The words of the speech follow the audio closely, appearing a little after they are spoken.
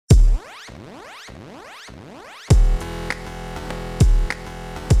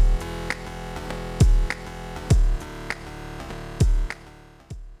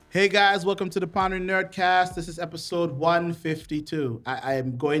Hey guys, welcome to the Pondering Nerdcast. This is episode 152. I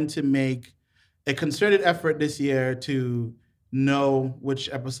am going to make a concerted effort this year to know which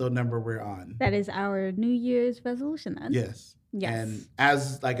episode number we're on. That is our New Year's resolution then. Yes. Yes. And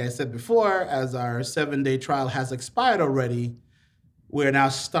as like I said before, as our 7-day trial has expired already, we're now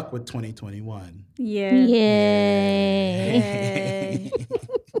stuck with 2021. Yeah. Yay.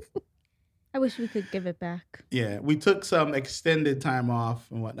 I wish we could give it back. Yeah, we took some extended time off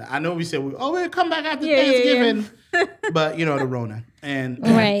and whatnot. I know we said we'll come back after Yeah. Thanksgiving, but the Rona and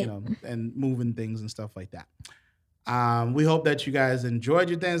Right. and moving things and stuff like that. We hope that you guys enjoyed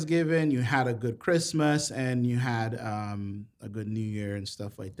your Thanksgiving. You had a good Christmas and you had a good New Year and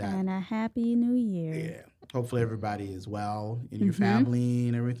stuff like that. And a happy New Year. Yeah, hopefully everybody is well in your family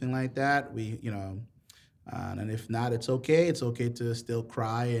and everything like that. And if not, it's okay. It's okay to still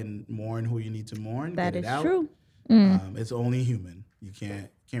cry and mourn who you need to mourn. That get is it out. true. It's only human. You can't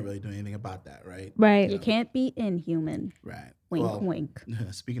really do anything about that, right? Right. You can't be inhuman. Right. Wink, Well, wink.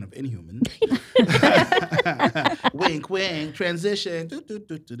 Speaking of inhuman, wink, wink, transition. Do, do,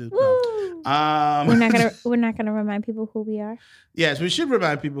 do, do, do. No. We're not gonna remind people who we are. Yes, we should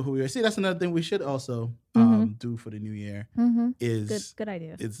remind people who we are. See, that's another thing we should also do for the new year is Good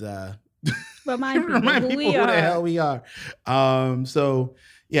idea. it's Remind people remind who people we who are. the hell we are. So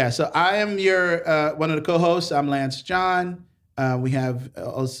I am your one of the co-hosts. I'm Lance John. We have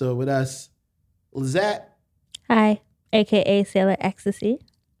also with us Lizette. Hi, aka Sailor Ecstasy,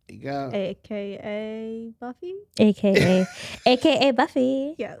 There you go. AKA Buffy? aka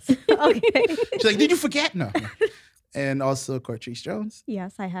Buffy. Yes. Okay. She's like, did you forget? No. And also Cortrice Jones.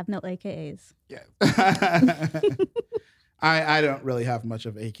 Yes, I have no AKAs. Yeah. I don't really have much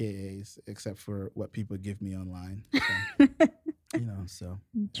of AKAs except for what people give me online. So,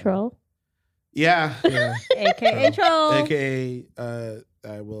 Troll. yeah. AKA Troll. AKA,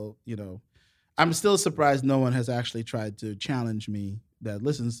 I will, I'm still surprised no one has actually tried to challenge me that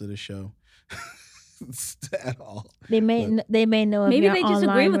listens to the show at all. They may know of Maybe your they just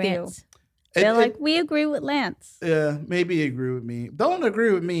agree online with you. rants. They're like, we agree with Lance. Yeah, maybe agree with me. Don't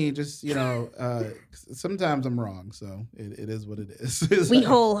agree with me. Just, sometimes I'm wrong. So it is what it is. We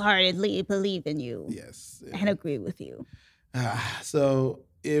wholeheartedly believe in you Yes. and agree with you. So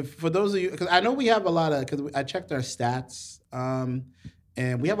if for those of you, because I know we have a lot of, because I checked our stats,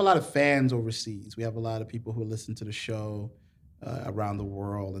 and we have a lot of fans overseas. We have a lot of people who listen to the show around the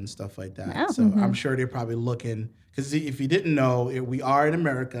world and stuff like that. Oh. So I'm sure they're probably looking, because if you didn't know, we are in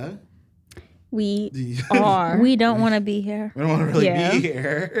America. We are. We don't want to be here. We don't want to really Yeah. be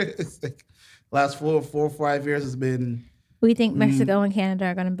here. It's like last 4 or 5 years has been. We think Mexico and Canada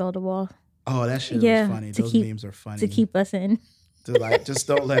are gonna build a wall Oh, that shit Yeah, was funny. to Those keep- memes are funny. to keep us in. To just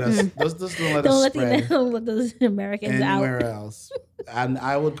don't let us. Just don't let Don't us let spread them let those Americans anywhere out. else. And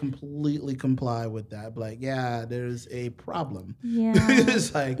I would completely comply with that. Like, yeah, there's a problem. Yeah.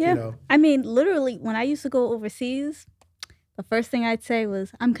 It's like Yeah. I mean, literally, when I used to go overseas, the first thing I'd say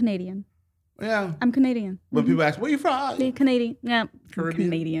was, I'm Canadian. yeah. I'm Canadian. When people ask, where you from? Yeah, Canadian. Yeah, I'm Caribbean.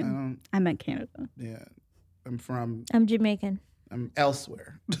 Canadian. I meant Canada. Yeah, I'm from. I'm Jamaican. I'm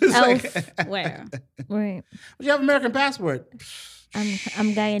elsewhere. It's like- Elsewhere. Right. But you have an American passport.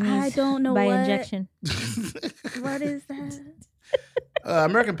 I'm Guyanese. I don't know by what. injection. What is that?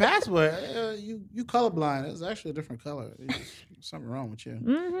 American passport. You colorblind. It's actually a different color. There's something wrong with you.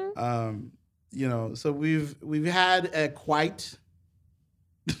 Mm-hmm. So we've had a quite.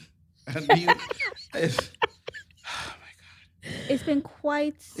 It's been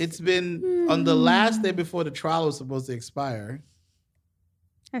quite. It's been on the last day before the trial was supposed to expire.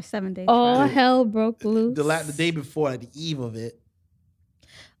 Our 7-day All trial. hell broke loose. The day before, at the eve of it.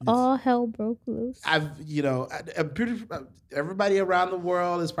 All hell broke loose. I'm pretty. Everybody around the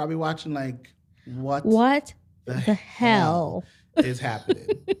world is probably watching. Like, what The hell? is happening?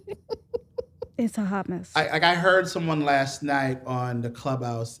 It's a hot mess. I heard someone last night on the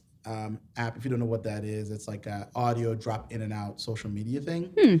Clubhouse app. If you don't know what that is, it's like a audio drop in and out social media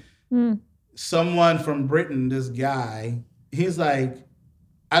thing. Someone from Britain, this guy, he's like,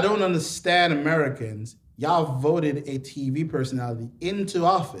 I don't understand Americans. Y'all voted a TV personality into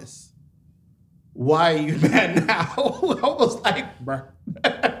office. Why are you mad now? I was like, bruh.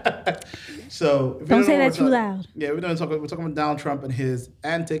 So if you Don't say know that what too we're loud. Yeah, we're talking about Donald Trump and his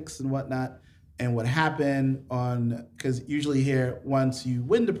antics and whatnot, and what happened because usually here, once you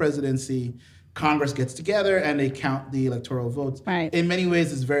win the presidency, Congress gets together and they count the electoral votes. Right. In many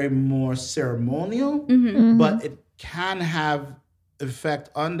ways, it's very more ceremonial, but it can have effect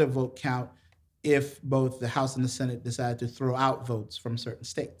on the vote count if both the House and the Senate decide to throw out votes from certain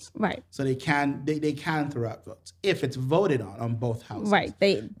states. Right. So they can throw out votes if it's voted on both houses. Right.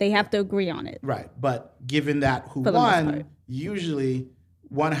 They have to agree on it. Right. But given that who For the most won, part. usually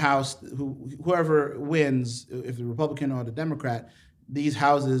one house, whoever wins, if the Republican or the Democrat, these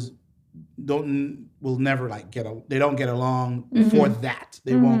houses will never they don't get along for that.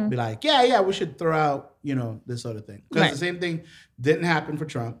 They won't be like, we should throw out, this sort of thing. Because the same thing didn't happen for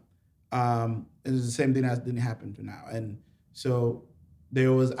Trump. It was the same thing that didn't happen for now. And so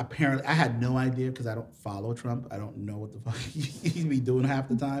there was apparently, I had no idea because I don't follow Trump. I don't know what the fuck he'd be doing half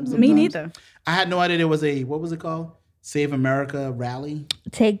the time. Sometimes. Me neither. I had no idea there was what was it called? Save America rally?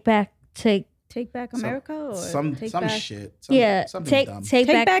 Take back America or some take shit. take dumb. take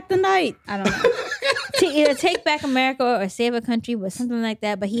back the night. I don't know. Either take back America or save a country, but something like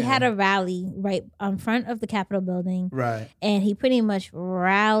that. But he had a rally right in front of the Capitol building, Right. and he pretty much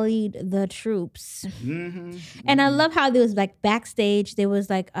rallied the troops. Mm-hmm. And I love how there was backstage. There was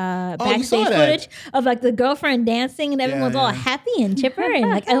backstage saw that. footage of the girlfriend dancing, and everyone's all yeah. happy and chipper and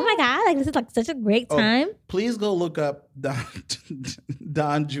oh my god, this is such a great time. Please go look up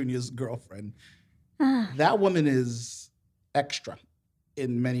Don Jr.'s girlfriend. That woman is extra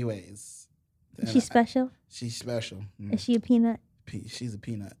in many ways. She's special. She's special. Is she a peanut? She's a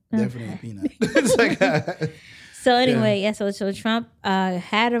peanut. Definitely a peanut. It's So anyway, so Trump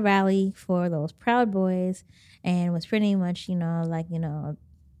had a rally for those Proud Boys and was pretty much, I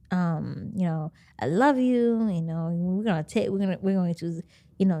love you. We're going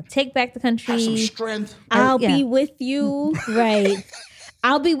to take back the country. have some strength. I'll be with you. Right.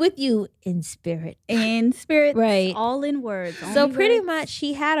 I'll be with you in spirit. In spirit, Right. all in words. So only pretty words. much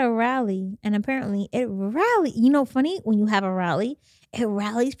he had a rally, and apparently it rallied. Funny, when you have a rally, it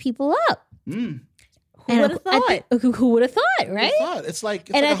rallies people up. Mm. Who would have thought? Who would have thought, right? It's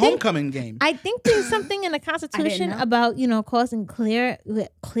like And a I think- homecoming game. I think there's something in the Constitution know. about, causing clear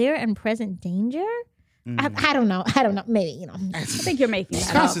and present danger. I don't know. Maybe, I think you're making that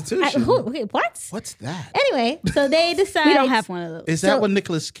up. Constitution. What? What's that? Anyway, so they decide. We don't have one of those. Is that what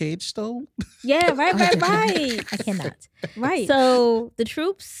Nicolas Cage stole? Yeah, right. I cannot. Right. So the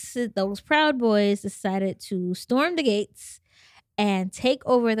troops, those Proud Boys, decided to storm the gates and take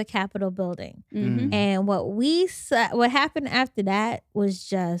over the Capitol building. Mm-hmm. And what happened after that was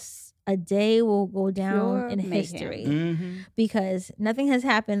just a day will go down Pure in mayhem. history Mm-hmm. because nothing has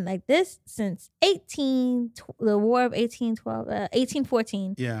happened like this since the War of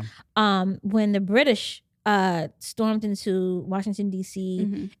 1814. Yeah. When the British stormed into Washington D.C.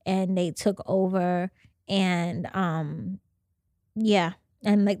 Mm-hmm. and they took over, and and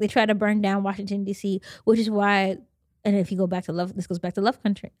they tried to burn down Washington D.C., which is why. And if you go back to this goes back to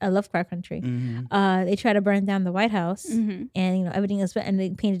Lovecraft Country. Mm-hmm. They tried to burn down the White House, Mm-hmm. and everything else, and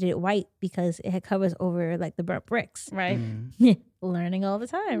they painted it white because it had covers over the burnt bricks. Right. Learning all the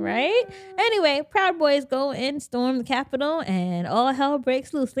time, right? Anyway, Proud Boys go in, storm the Capitol, and all hell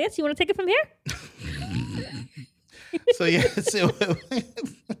breaks loose. Lance, you want to take it from here? So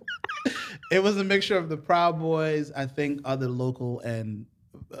it was a mixture of the Proud Boys, I think other local and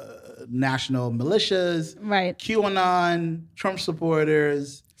national militias, Right. QAnon, Trump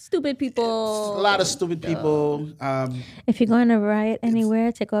supporters, Stupid people. a lot of stupid people. If you're going to riot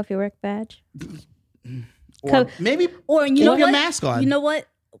anywhere, take off your work badge. Or maybe Or you keep know your what? mask on. You know what?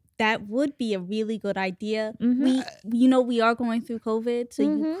 That would be a really good idea. Mhm. We are going through COVID, so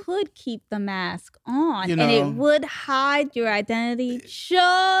you could keep the mask on, You and it know. would hide your identity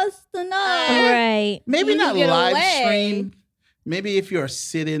just enough. Right. Maybe You not get live away. stream. Maybe if you're a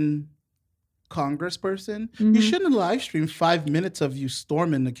sit-in congressperson, Mhm. you shouldn't live stream 5 minutes of you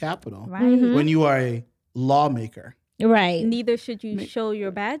storming the Capitol Right. Mhm. when you are a lawmaker. Right. Neither should you show your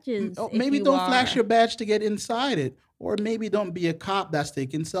badges. Oh, if maybe you don't are- flash your badge to get inside it, or maybe don't be a cop that's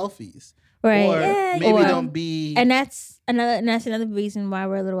taking selfies, Right. or Yeah, maybe or- don't be. And that's another reason why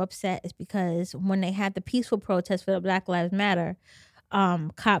we're a little upset is because when they had the peaceful protest for the Black Lives Matter,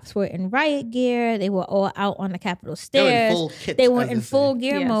 cops were in riot gear. They were all out on the Capitol they were in stairs. full kit. They were as in they full say.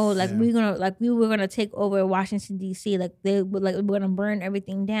 gear Yes. mode, Yeah. we were gonna take over Washington D.C. We're gonna burn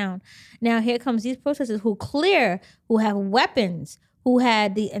everything down. Now here comes these protesters who have weapons, who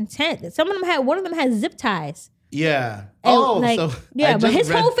had the intent. One of them had zip ties. Yeah. And, so yeah, I but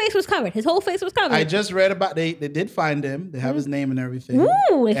just whole face was covered. His whole face was covered. I just read about they did find him. They have his name and everything.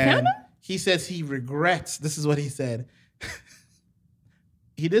 Ooh, they found And him? he says he regrets. This is what he said.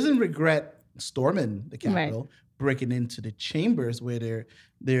 He doesn't regret storming the Capitol, breaking into the chambers where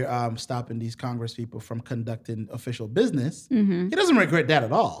they're stopping these Congress people from conducting official business. Mhm. He doesn't regret that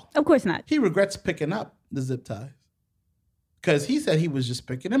at all. Of course not. He regrets picking up the zip ties because he said he was just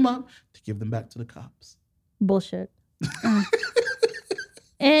picking them up to give them back to the cops. Bullshit.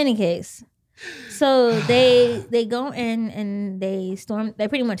 In any case, so they go in and they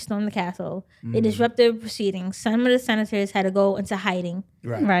pretty much storm the castle. They disrupt the proceedings. Some of the senators had to go into hiding.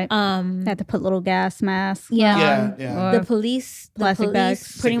 Right. They had to put little gas masks. Yeah. on. The police Plastic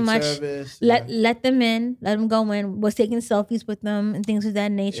bags. pretty Secret much Service, let them in, let them go in, was taking selfies with them and things of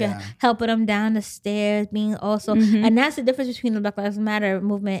that nature, Yeah. helping them down the stairs, being also, and that's the difference between the Black Lives Matter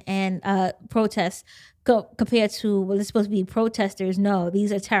movement and protests compared to what is supposed to be protesters. No,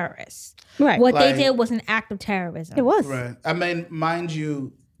 these are terrorists. Right. What Like- they did was an act of terrorism. It was. Right. I mean, mind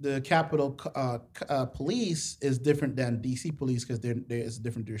you, the Capitol Police is different than DC Police because there is a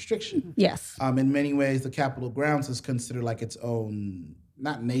different jurisdiction. Yes. In many ways, the Capitol grounds is considered like its own,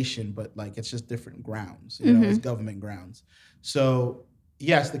 not nation, but like it's just different grounds. You know, it's government grounds. So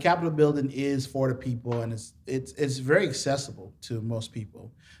yes, the Capitol building is for the people, and it's very accessible to most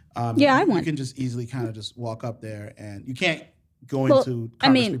people. Yeah, I You went. can just easily kind of just walk up there, and you can't go Well, into I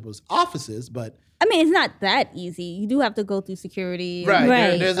mean- people's offices, but I mean, it's not that easy. You do have to go through security. right,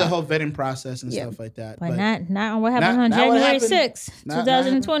 Right. there's a whole vetting process and Yeah. stuff like that. But not on what happened Not- on not what January happened. 6th, Not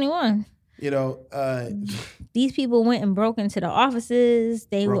 2021. you know, These people went and broke into the offices.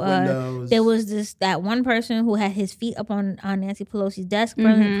 They broke windows. there was that one person who had his feet up on Nancy Pelosi's desk,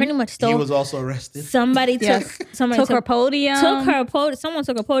 pretty much He stole. was also arrested. Somebody Yes. somebody Took her podium. Someone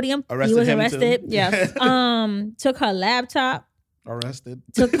took her podium. Arrested He was him too. arrested. Yes. Took her laptop. Arrested.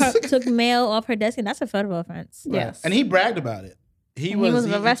 Took mail off her desk, and that's a federal offense. Right. Yes. And he bragged about it. He was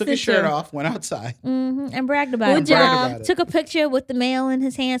took arrested his shirt too. off, went outside. And bragged about Good it. job. Bragged about it. Took a picture with the mail in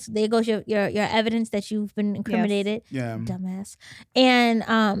his hands. There goes your evidence that you've been incriminated. Yeah. Dumbass.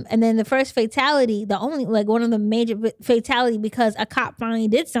 And then the first fatality, the only like one of the major fatality because a cop finally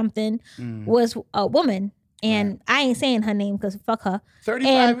did something was a woman. And I ain't saying her name because fuck her.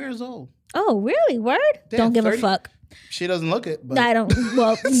 35 years old. Oh, really? Word? Damn, Don't give 30. a fuck. She doesn't look it, but I don't.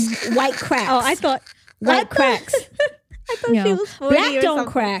 Well, white cracks. Oh, I thought cracks. I thought You she know, was 40 black or don't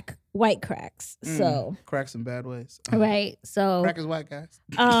something. crack. White cracks. So cracks in bad ways. right. So Crack is white, guys.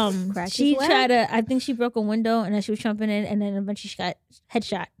 Crack is she whack. tried to. I think she broke a window and then she was jumping in, and then eventually she got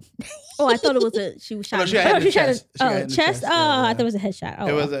headshot. Oh, I thought it was she was Oh, shot. she in got the hit in the she shot chest. a- She got hit in oh, the chest. chest. Oh, Yeah, I thought it was a headshot. Oh,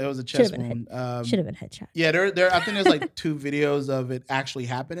 it was a chest been a wound. should have been a headshot. Yeah, there. I think there's like 2 videos of it actually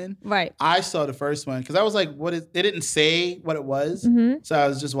happening. Right. I saw the first one because I was like, "What is?" They didn't say what it was, so I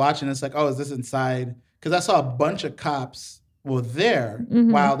was just watching. It's like, "Oh, is this inside?" Because I saw a bunch of cops were there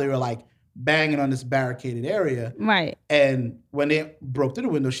while they were like banging on this barricaded area. Right. And when they broke through the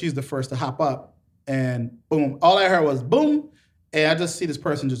window, she's the first to hop up, and boom! All I heard was boom, and I just see this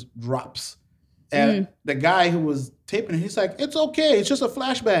person just drops. And the guy who was taping it, he's like, "It's okay, it's just a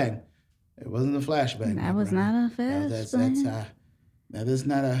flashbang." It wasn't a flashbang. That was not a flashbang. That is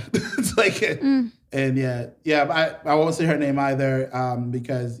not a. It's like, and yeah. I won't say her name either,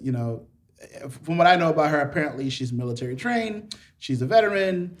 because you know, from what I know about her, apparently she's military trained. She's a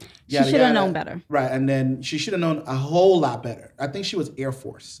veteran. She should have known better. Right, and then she should have known a whole lot better. I think she was Air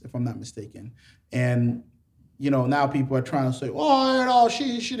Force, if I'm not mistaken. And you know, now people are trying to say, "Oh, you know,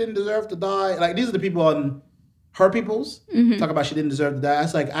 she didn't deserve to die." Like these are the people on her people's talk about she didn't deserve to die.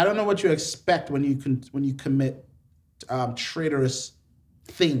 It's like I don't know what you expect when you commit traitorous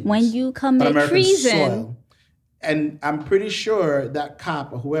things. When you on commit American treason. soil. And I'm pretty sure that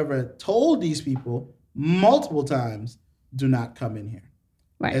cop or whoever told these people multiple times, do not come in here.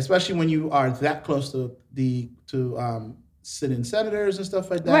 Right. Especially when you are that close to sitting senators and stuff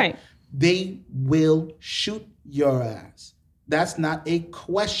like that. Right. They will shoot your ass. That's not a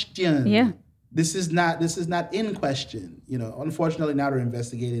question. Yeah. This is not in question. You know, unfortunately now they're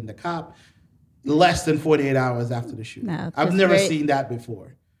investigating the cop less than 48 hours after the shooting. No, I've that's never great. seen that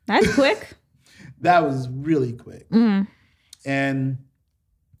before. That's quick. That was really quick. And,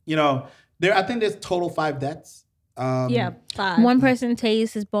 you know, I think there's total 5 deaths. Yeah. 5. One person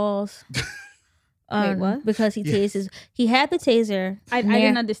tased his balls. Wait, what? Because he had the taser. I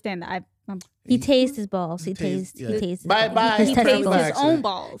didn't understand that. He tased his balls. He tased- tased. yeah. He tased his By- balls. by- His He He testicles. by tased his accident. own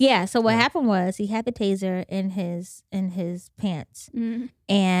balls. Yeah. So what happened was he had the taser in his pants,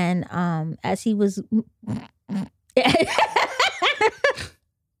 and as he was.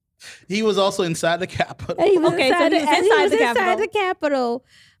 He was also inside the Capitol. He was Okay, so inside, he was as inside the inside Capitol. the Capitol.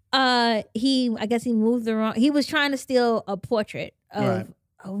 I guess he moved the wrong. He was trying to steal a portrait of Right.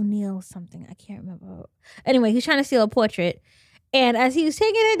 O'Neill something. I can't remember. Anyway, he was trying to steal a portrait, and as he was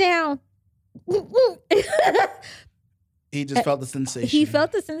taking it down, He just felt the sensation. he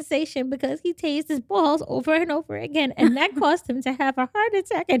felt the sensation because he tased his balls over and over again, and that caused him to have a heart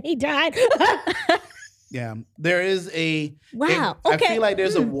attack, and he died. Yeah, there is a Wow. I Okay. feel like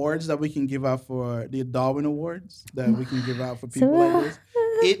there's awards that we can give out for the Darwin Awards that we can give out for people like this.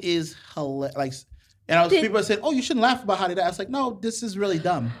 It is hilarious. Like, and people said, "Oh, you shouldn't laugh about how they died." I was like, "No, this is really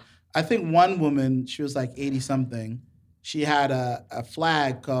dumb." I think one woman, she was like 80 something. She had a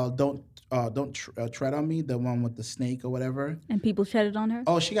flag called "Don't Tread on Me," the one with the snake or whatever. And people treaded on her.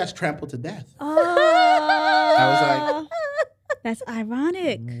 Oh, she got trampled to death. Oh. I was like, that's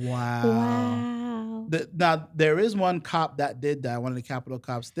ironic. wow. Now there is one cop that did die. One of the Capitol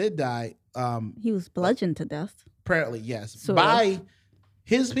cops did die. He was bludgeoned to death. Apparently, yes, Sort by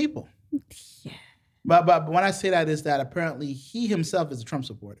his people. Yeah. But when I say that is that apparently he himself is a Trump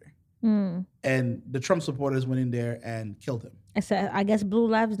supporter, and the Trump supporters went in there and killed him. I guess blue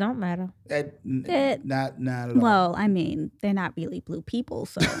lives don't matter. Not at all. Well, I mean, they're not really blue people,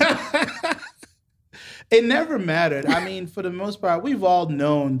 so It never mattered. I mean, for the most part, we've all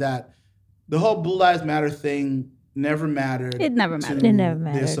known that the whole Blue Lives Matter thing never mattered. It never mattered. to It never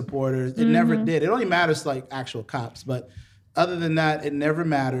mattered. Their supporters. It never did. It only matters to like actual cops, but other than that, it never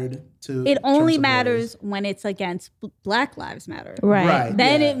mattered to. it only Trump matters supporters. when it's against Black Lives Matter. Right.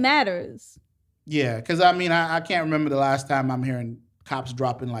 Then yeah. it matters. Yeah, because I mean, I can't remember the last time I'm hearing cops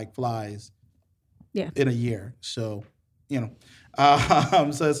dropping like flies. Yeah. In a year, so so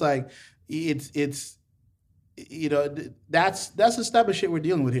it's like it's that's the type of shit we're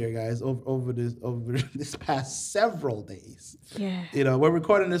dealing with here, guys. Over this past several days. Yeah. We're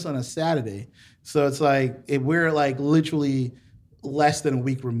recording this on a Saturday, so it's like we're like literally less than a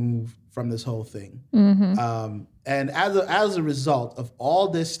week removed from this whole thing. And as a result of all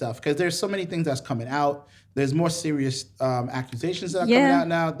this stuff, because there's so many things that's coming out, there's more serious accusations that are coming out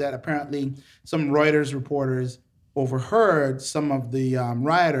now that apparently some Reuters reporters overheard some of the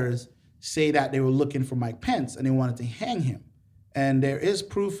rioters say that they were looking for Mike Pence and they wanted to hang him. And there is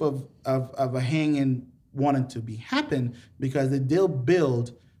proof of a hanging wanting to be happen because they did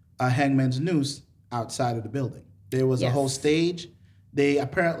build a hangman's noose outside of the building. There was a whole stage. They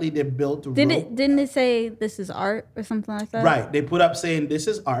built a rope. Didn't it say this is art or something like that? Right. They put up saying this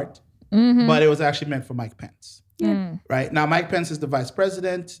is art, but it was actually meant for Mike Pence. Right. Now, Mike Pence is the vice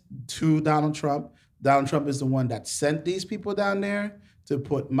president to Donald Trump. Donald Trump is the one that sent these people down there to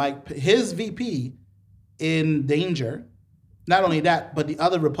put his VP in danger. Not only that, but the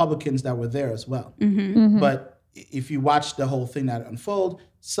other Republicans that were there as well. But if you watch the whole thing that unfold,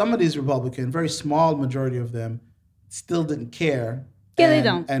 some of these Republicans, very small majority of them, still didn't care. Yeah, they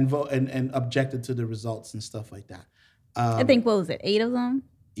don't. And vote and objected to the results and stuff like that. I think, what was it, 8 of them?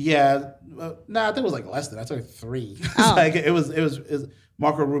 Yeah, I think it was like less than that. I took 3. Oh. It was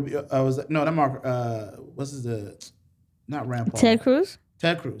Marco Rubio. Not Marco. Not Rand Paul. Ted Cruz?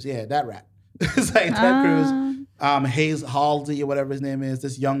 Ted Cruz, yeah, that rat. It's like Ted Cruz, Hayes Halsey or whatever his name is. The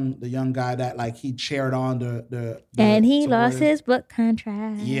young guy that like he chaired on the and he lost supporters. his book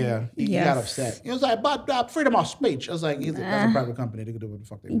contract. Yeah, he got upset. He was like, "But freedom of speech." I was like, "That's a private company. They can do what the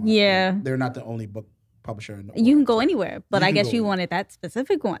fuck they want." Yeah. They're not the only book publisher in the You can go anywhere, but You I can guess go you anywhere. wanted that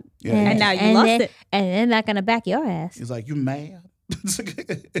specific one. Yeah. And now you lost it. And they're not going to back your ass. He's like, "You mad?"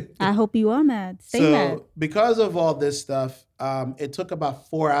 I hope you are mad. Stay So mad. because of all this stuff, it took about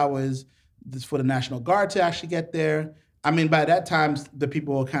 4 hours for the National Guard to actually get there. I mean, by that time, the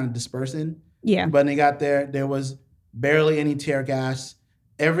people were kind of dispersing. Yeah. But when they got there, there was barely any tear gas.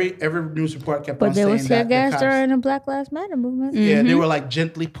 Every news report kept on But there saying was tear that the gas cops- during the Black Lives Matter movement. Yeah, they were like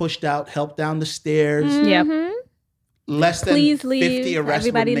gently pushed out, helped down the stairs. Yep. Less than Please 50 leave. arrests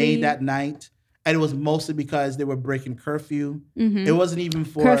Everybody were made leave. that night. And it was mostly because they were breaking curfew. It wasn't even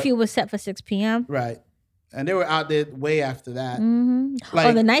for... Curfew was set for 6 p.m. Right. And they were out there way after that.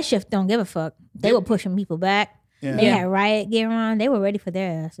 Oh, the night shift don't give a fuck. They were pushing people back. Yeah. They had riot gear on. They were ready for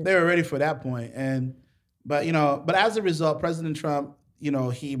their asses. They were ready for that point. But as a result, President Trump,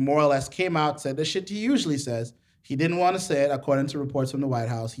 he more or less came out, said the shit he usually says. He didn't want to say it, according to reports from the White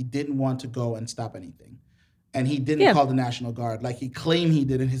House. He didn't want to go and stop anything. And he didn't call the National Guard. Like he claimed he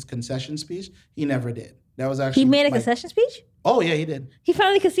did in his concession speech. He never did. That was actually... He made a concession speech? Oh, yeah, he did. He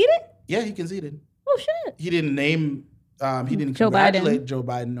finally conceded? Yeah, he conceded. Oh, shit. He didn't name... he didn't Joe congratulate Joe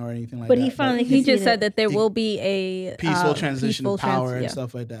Biden or anything like But that. he finally He just conceded. said that there will be a peaceful transition peaceful of power and yeah.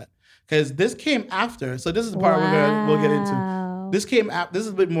 stuff like that. Because this came after. So this is the part we'll get into. Wow. This came after. This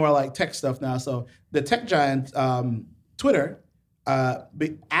is a bit more like tech stuff now. So the tech giant Twitter,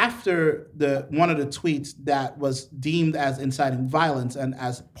 after one of the tweets that was deemed as inciting violence and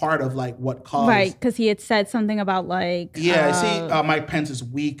as part of like what caused. Right, because he had said something about like... Mike Pence is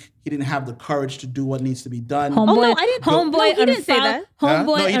weak. He didn't have the courage to do what needs to be done. Homeboy, no, I didn't- Homeboy no, he didn't say unfollowed- that. Huh?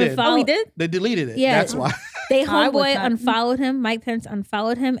 Homeboy No, he did. unfollowed. Oh, he did? They deleted it. Yeah. That's why. They I was homeboy not- unfollowed him. Mike Pence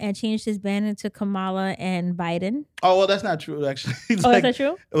unfollowed him and changed his banner to Kamala and Biden. Oh well, that's not true actually. It's Oh, is that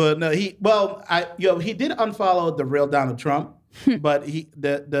true? Well, no, he did unfollow the real Donald Trump, but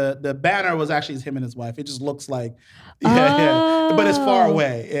the banner was actually him and his wife. It just looks like but it's far Oh.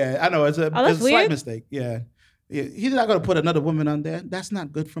 away. Yeah, I know it's a that's slight weird. mistake. Yeah. He's not going to put another woman on there. That's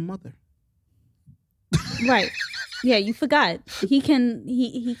not good for mother. Right. Yeah, you forgot. He can't go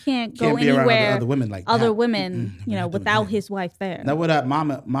Can't be around anywhere. other women like Other that. women, We're not doing without that. his wife there. Now what up,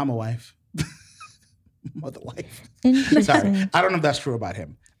 mama wife, mother wife. Interesting. Sorry, I don't know if that's true about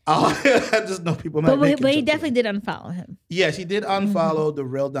him. I just know people might. But he definitely did unfollow him. Yes, he did unfollow the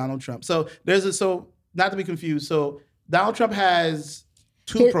real Donald Trump. So not to be confused. So Donald Trump has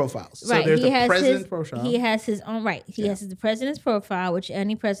two profiles. So Right. there's he the has president his, profile. He has his own right. He has the president's profile, which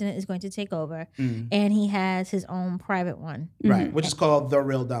any president is going to take over, and he has his own private one. Right, which is called the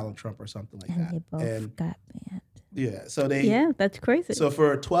real Donald Trump or something like And that. they both got banned. Yeah, so they Yeah, that's crazy. So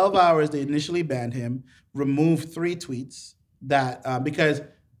for 12 hours, they initially banned him, removed 3 tweets that because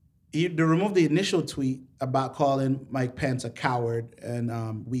they removed the initial tweet about calling Mike Pence a coward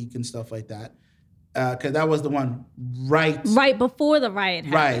and weak and stuff like that, because that was the one right before the riot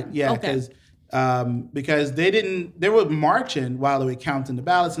happened. right, yeah, because they were marching while they were counting the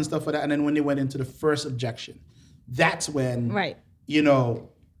ballots and stuff like that, and then when they went into the first objection, that's when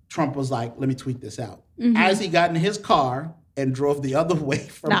Trump was like, "Let me tweet this out." As he got in his car and drove the other way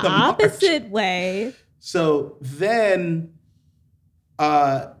from the march. opposite way. So then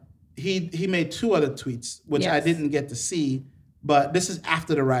he made 2 other tweets, which I didn't get to see, but this is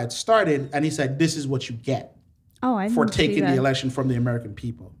after the riot started, and he said, "This is what you get for taking the election from the American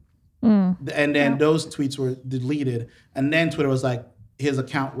people." And then those tweets were deleted, and then Twitter was like, his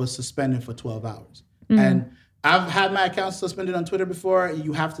account was suspended for 12 hours. And I've had my account suspended on Twitter before.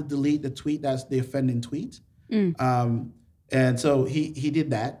 You have to delete the tweet that's the offending tweet. And so he did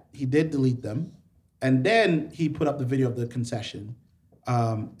that. He did delete them. And then he put up the video of the concession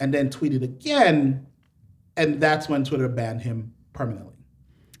and then tweeted again. And that's when Twitter banned him permanently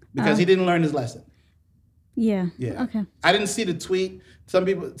because he didn't learn his lesson. Yeah. Yeah. Okay. I didn't see the tweet. Some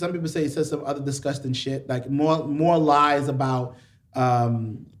people say he said some other disgusting shit, like more lies about.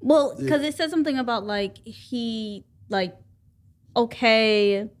 Well, because it said something about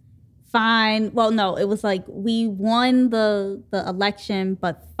okay, fine. Well, no, it was like we won the election,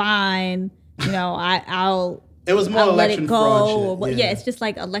 but fine. I'll. It was more I'll election let it go. fraud shit. Yeah, it's just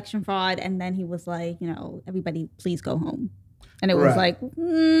like election fraud, and then he was like, everybody, please go home, and it was like,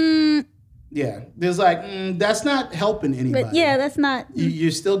 yeah, there's like that's not helping anybody. but yeah, that's not.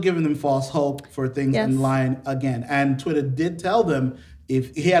 You're still giving them false hope for things in line again. And Twitter did tell them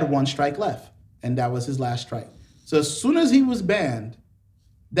if he had 1 strike left, and that was his last strike. So as soon as he was banned,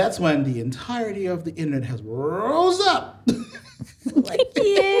 that's when the entirety of the internet has rose up.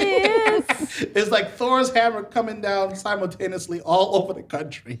 Yes. It's like Thor's hammer coming down simultaneously all over the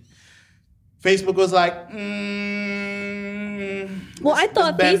country. Facebook was like, Well, I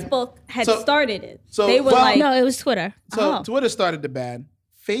thought Facebook had started it. So they were like, no, it was Twitter. So Twitter started the ban.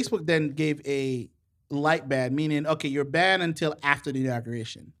 Facebook then gave a light ban, meaning, okay, you're banned until after the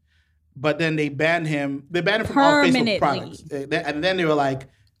inauguration. But then they banned him. They banned him from all Facebook products. And then they were like,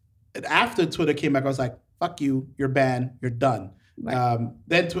 after Twitter came back, I was like, fuck you, you're banned, you're done. Right.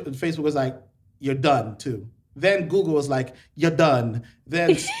 Then Facebook was like, you're done too. Then Google was like, you're done.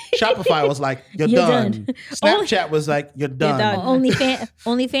 Then Shopify was like, you're done. Snapchat was like, you're done.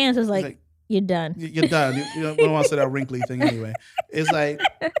 OnlyFans was like, you're done. You're done. You don't want to say that wrinkly thing anyway. It's like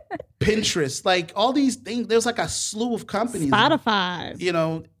Pinterest, like all these things. There's like a slew of companies.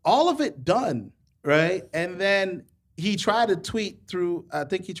 Spotify. All of it done, right? And then he tried to tweet through, I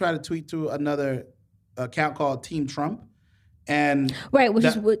think he tried to tweet through another account called Team Trump. And right, which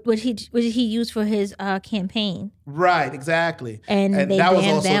he used for his campaign. Right, exactly. And they that was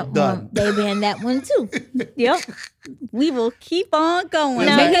banned also that done. one. They banned that one too. Yep. We will keep on going.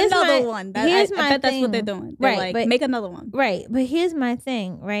 Now, make another one. I bet that's what they're doing. They're right, like, make another one. Right. But here's my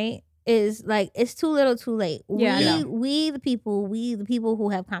thing, right? Is like it's too little too late. Yeah, we the people who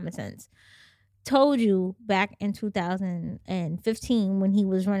have common sense told you back in 2015 when he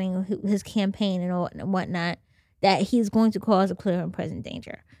was running his campaign and whatnot, that he's going to cause a clear and present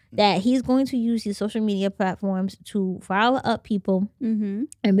danger. That he's going to use his social media platforms to rile up people. Mm-hmm.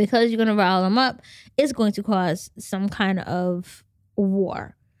 And because you're going to rile them up, it's going to cause some kind of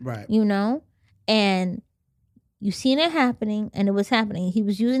war. Right. And you've seen it happening, and it was happening. He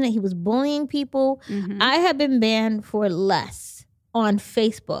was using it. He was bullying people. Mm-hmm. I have been banned for less on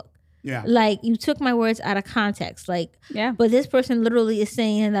Facebook Yeah. Like, you took my words out of context. Like, Yeah. but this person literally is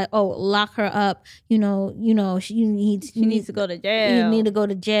saying that, oh, lock her up. You know, she needs to go to jail. You need to go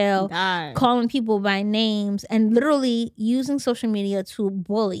to jail. Die. Calling people by names and literally using social media to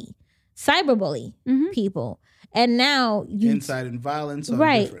bully, cyberbully people. And now you Inciting violence. On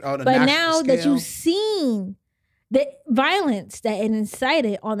right. on a But national now scale. that you've seen the violence that it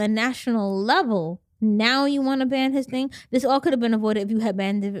incited on the national level, now you want to ban his thing. This all could have been avoided if you had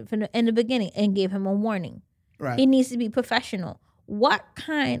banned it from in the beginning and gave him a warning. Right. He needs to be professional. What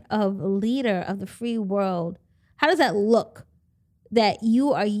kind of leader of the free world? How does that look? That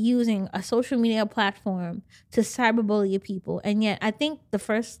you are using a social media platform to cyberbully people, and yet I think the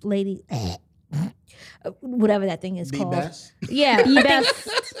first lady, whatever that thing is called, Best. yeah, Be best.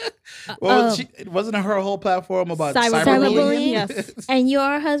 Well, wasn't her whole platform about Cyberbullying? Yes. and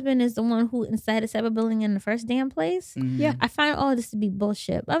your husband is the one who incited cyberbullying in the first damn place. Yeah. I find all this to be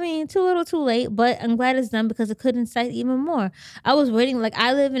bullshit. I mean, too little, too late, but I'm glad it's done because it could incite even more. I was waiting, like,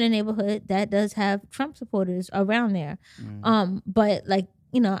 I live in a neighborhood that does have Trump supporters around there. But like,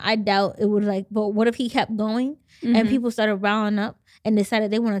 I doubt it would, like, but what if he kept going and people started riling up and decided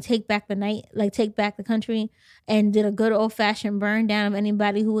they want to take back the night, like take back the country, and did a good old fashioned burn down of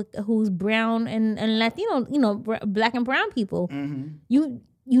anybody who's brown and Latino, black and brown people. You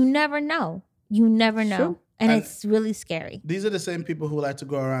never know. You never know. Sure. And it's really scary. These are the same people who like to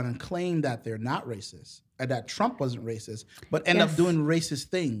go around and claim that they're not racist and that Trump wasn't racist, but end up doing racist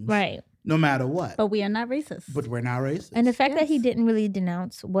things. Right. No matter what. But we are not racist. But we're not racist. And the fact that he didn't really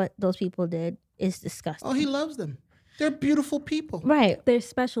denounce what those people did is disgusting. Oh, he loves them. They're beautiful people. Right. They're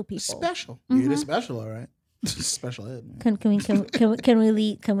special people. Special. You're special, all right. Special ed. Man. Can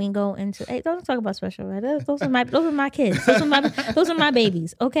we go into? Hey, don't talk about special ed. Those are my kids. Those are my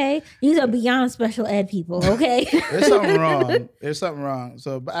babies. Okay, these are beyond special ed people. Okay. There's something wrong. There's something wrong.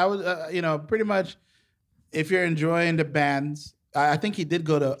 So, but I was, pretty much, if you're enjoying the bands, I think he did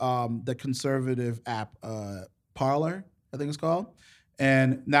go to the conservative app, Parler, I think it's called.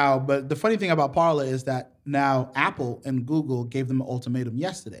 And now, but the funny thing about Parler is that now Apple and Google gave them an ultimatum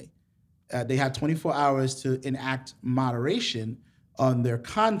yesterday. They had 24 hours to enact moderation on their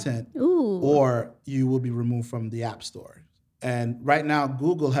content, or you will be removed from the App Store. And right now,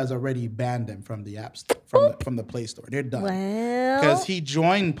 Google has already banned them from the App Store, from the Play Store. They're done. Well, Because he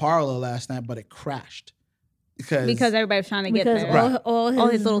joined Parler last night, but it crashed. Because everybody was trying to get because there. all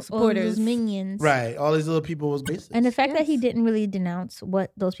his little supporters. all his minions, right, all these little people was racist. And the fact that he didn't really denounce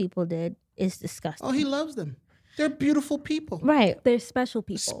what those people did is disgusting. Oh, he loves them. They're beautiful people. Right. They're special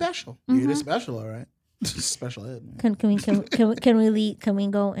people. Special. You're special, all right. Special ed. Man. Can we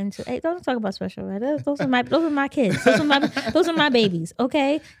go into? Hey, don't talk about special ed. Those are my kids. Those are my babies.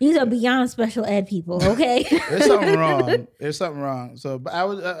 Okay, these are beyond special ed people. Okay. There's something wrong. There's something wrong. So, but I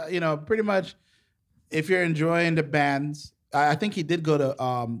was, pretty much, if you're enjoying the bands, I think he did go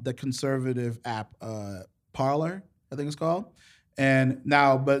to the conservative app, Parler, I think it's called. And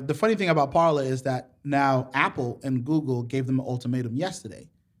now, but the funny thing about Parler is that now Apple and Google gave them an ultimatum yesterday.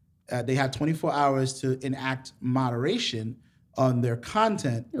 They had 24 hours to enact moderation on their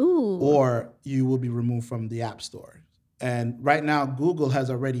content, or you will be removed from the App Store. And right now, Google has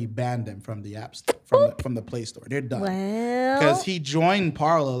already banned them from the App Store, from the Play Store. They're done. Well, Because he joined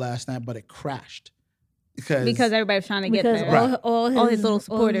Parler last night, but it crashed. Because everybody was trying to get because there. all his little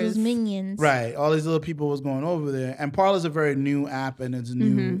supporters. all his minions. Right. All these little people was going over there. And Parler's a very new app and it's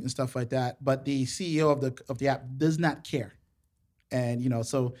new and stuff like that. But the CEO of the app does not care. And,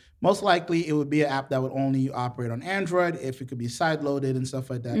 so most likely it would be an app that would only operate on Android if it could be side-loaded and stuff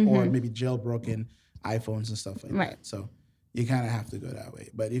like that, or maybe jailbroken iPhones and stuff like that. So you kind of have to go that way.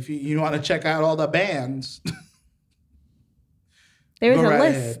 But if you want to check out all the bands, there is a right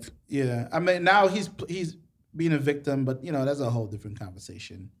list. ahead. Yeah. I mean, now he's being a victim, but, that's a whole different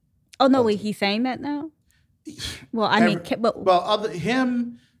conversation. Oh, no, wait, he's saying that now? Well, I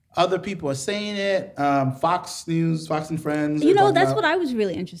mean, other people are saying it. Fox News, Fox and Friends. That's what I was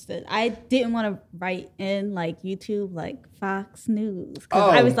really interested. I didn't want to write in like YouTube, like Fox News.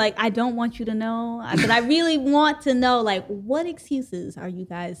 Because I was like, I don't want you to know. But I really want to know, like, what excuses are you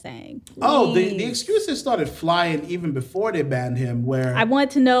guys saying? Please. Oh, the excuses started flying even before they banned him. Where I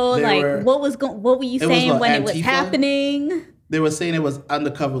want to know, what were you saying when it was Antifa? Happening? They were saying it was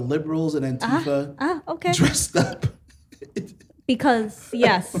undercover liberals and Antifa okay. dressed up. Because,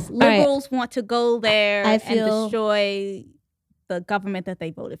 yes, liberals want to go there and destroy the government that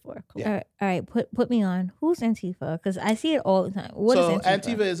they voted for. Cool. All right. Put me on. Who's Antifa? Because I see it all the time. What is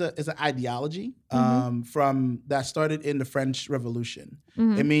Antifa? Antifa is an ideology from that started in the French Revolution.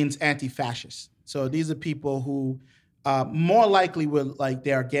 It means anti-fascist. So these are people who more likely will like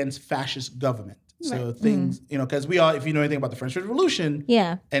they're against fascist government. So things, because if you know anything about the French Revolution,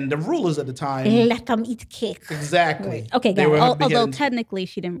 and the rulers at the time, let them eat cake. Exactly. Right. Okay, they although technically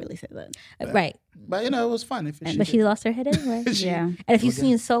she didn't really say that. Right. But it was fun. But she lost her head anyway. Yeah. And if you've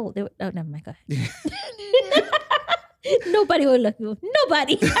seen Soul, they were, never mind. Go ahead. Nobody will look you.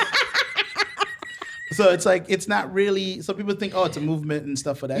 Nobody. So it's like, it's not really, some people think, it's a movement and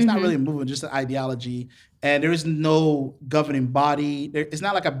stuff like that. It's not really a movement, just an ideology. And there is no governing body. It's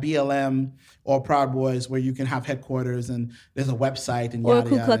not like a BLM or Proud Boys where you can have headquarters and there's a website and or yada, a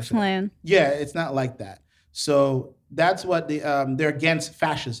Ku Klux Klan. Yeah, it's not like that. So that's what they're against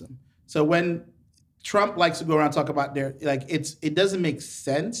fascism. So when Trump likes to go around and talk about it doesn't make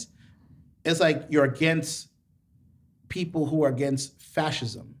sense. It's like you're against people who are against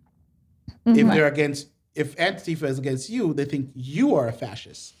fascism. Mm-hmm. If Antifa is against you, they think you are a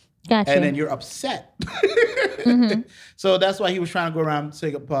fascist. Gotcha. And then you're upset. So that's why he was trying to go around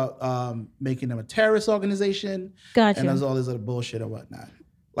saying about making them a terrorist organization. Gotcha. And there's all this other bullshit and whatnot.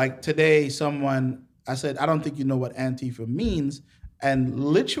 Like today, I said, I don't think you know what Antifa means. And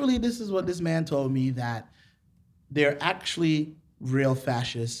literally, this is what this man told me, that they're actually real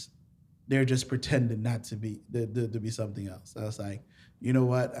fascists. They're just pretending not to be, to be something else. I was like, you know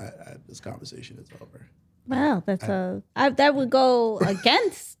what? This conversation is over. Wow, that would go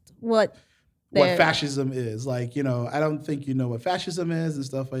against what fascism is. Like, I don't think you know what fascism is and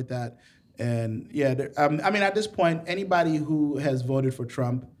stuff like that. And yeah, at this point, anybody who has voted for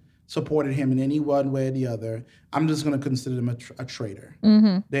Trump, supported him in any one way or the other, I'm just going to consider them a traitor.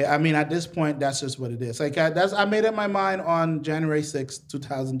 Mm-hmm. At this point, that's just what it is. Like I made up my mind on January 6th,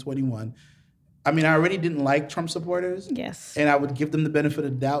 2021. I already didn't like Trump supporters. Yes. And I would give them the benefit of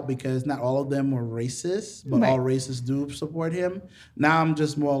the doubt because not all of them were racist, but all racists do support him. Now I'm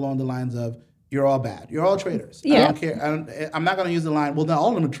just more along the lines of, you're all bad. You're all traitors. Yeah. I don't care. I'm not going to use the line, well, not all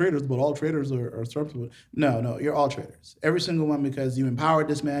of them are traitors, but all traitors are Trump supporters. No, you're all traitors. Every single one, because you empowered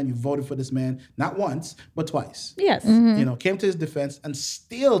this man, you voted for this man, not once, but twice. Yes. Mm-hmm. Came to his defense and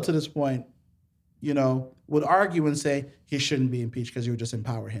still to this point, would argue and say he shouldn't be impeached because you would just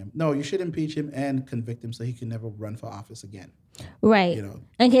empower him. No, you should impeach him and convict him so he can never run for office again. Right.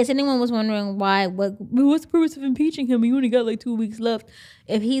 In case anyone was wondering what's the purpose of impeaching him? He only got like 2 weeks left.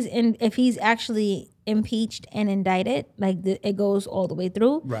 If he's actually impeached and indicted, it goes all the way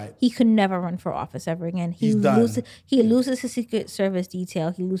through. Right. He could never run for office ever again. He loses his Secret Service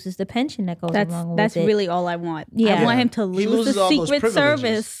detail. He loses the pension that goes along with it. That's really all I want. Yeah. I want him to lose the Secret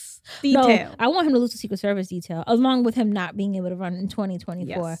Service detail. No, I want him to lose the Secret Service detail, along with him not being able to run in 2024.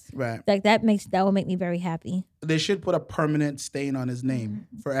 Yes. Right. That will make me very happy. They should put a permanent stain on his name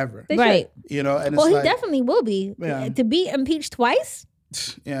forever. Right. And he definitely will be. Yeah. To be impeached twice?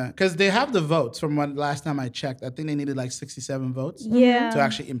 Yeah, because they have the votes from last time I checked. I think they needed like 67 votes to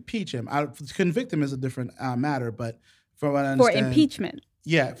actually impeach him. To convict him is a different matter, but from what I understand. For impeachment.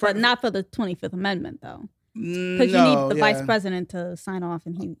 Yeah. But not for the 25th Amendment, though. Because you need the vice president to sign off,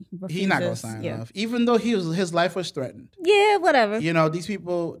 and he refuses. He's not going to sign off, even though his life was threatened. Yeah, whatever. These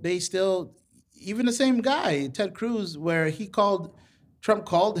people, they still, even the same guy, Ted Cruz, where Trump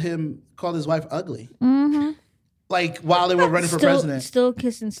called his wife ugly. Mm-hmm. Like while they were running for president. Still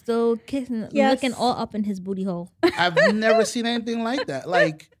kissing, yes. Looking all up in his booty hole. I've never seen anything like that.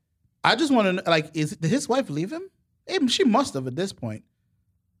 Like, I just want to know, did his wife leave him? She must have at this point.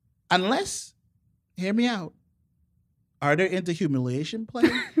 Unless, hear me out, are they into humiliation play?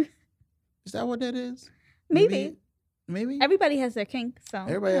 Is that what that is? Maybe. Everybody has their kink. So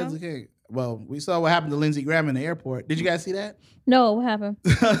everybody has a kink. Well, we saw what happened to Lindsey Graham in the airport. Did you guys see that? No, what happened?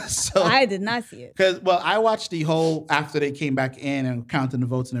 I did not see it. Because, I watched the whole, after they came back in and counting the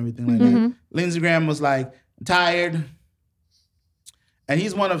votes and everything like that. Lindsey Graham was like, I'm tired. And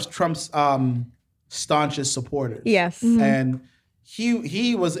he's one of Trump's staunchest supporters. Yes. Mm-hmm. And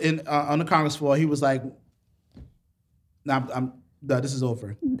he was on the Congress floor. He was like, this is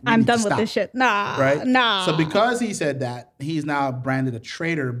over. I'm done with this shit. Nah. So because he said that, he's now branded a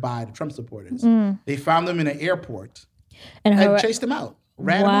traitor by the Trump supporters. They found him in an airport and chased him out.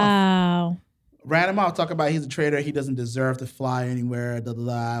 Ran him off. Talk about he's a traitor. He doesn't deserve to fly anywhere.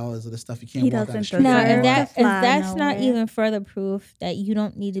 All this other stuff. He can't walk down the street. Now, if that's not even further proof that you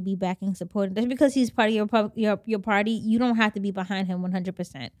don't need to be backing support. Just because he's part of your party, you don't have to be behind him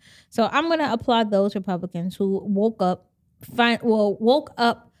 100%. So I'm gonna applaud those Republicans who woke up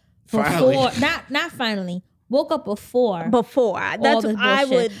before, not finally. Woke up before. That's what I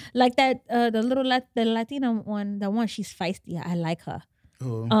would like. The Latina one. The one she's feisty. I like her.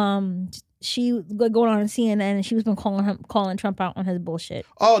 she was going on CNN and she was been calling Trump out on his bullshit.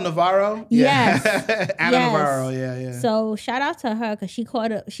 Oh, Navarro? Yes. Anna Navarro, yeah. So shout out to her because she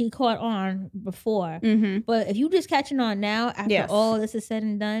caught on before. But if you just catching on now after all this is said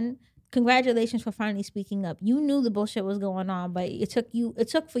and done, congratulations for finally speaking up. You knew the bullshit was going on, but it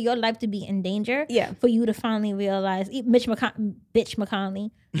took for your life to be in danger for you to finally realize. Bitch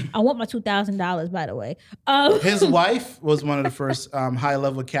McConnell, I want my $2,000, by the way. His wife was one of the first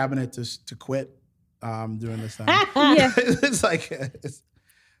high-level cabinet to quit during this time. It's like,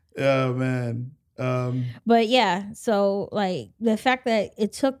 oh, man. But yeah, so like the fact that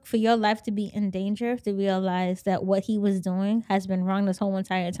it took for your life to be in danger to realize that what he was doing has been wrong this whole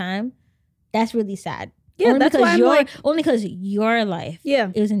entire time, that's really sad. Yeah, only that's why I'm like, only because your life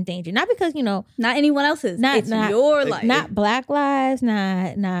is in danger, not because not anyone else's. It's your life, not Black lives,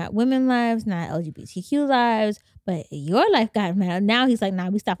 not women lives, not LGBTQ lives, but your life got mad. Now he's like, nah,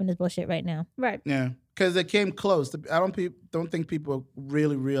 we stopping this bullshit right now. Right? Yeah, because it came close. I don't think people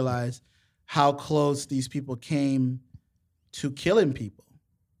really realize how close these people came to killing people.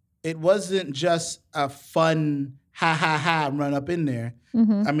 It wasn't just a fun run up in there.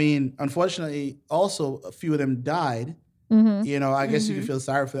 I mean, unfortunately, also a few of them died. I guess you can feel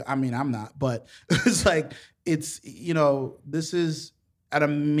sorry for them. I mean, I'm not, but it's like, this is an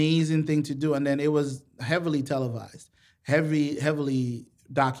amazing thing to do. And then it was heavily televised, heavily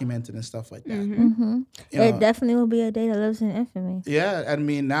documented and stuff like that. It definitely will be a day that lives in infamy. Yeah, I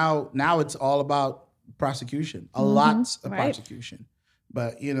mean, now it's all about prosecution, a lot of prosecution.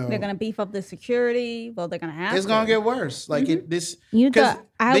 But they're gonna beef up the security. Well, they're gonna have. It's gonna get worse. Like this. You thought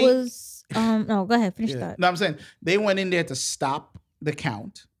no, go ahead, finish that. No, I'm saying they went in there to stop the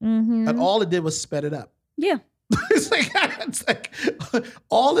count, and all it did was sped it up. Yeah. it's like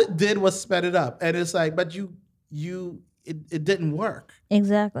all it did was sped it up, and it's like, but it didn't work.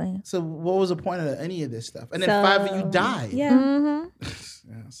 Exactly. So what was the point of any of this stuff? And then 5 of you died. Yeah.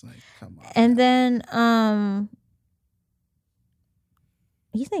 It's like, come on. And then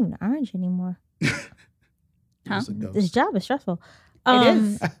he's not even Orange anymore. This job is stressful. It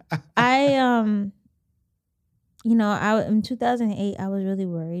is. In 2008, I was really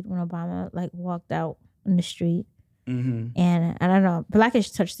worried when Obama walked out in the street, and I don't know, Blackish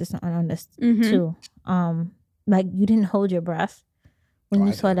touched this on this too. You didn't hold your breath when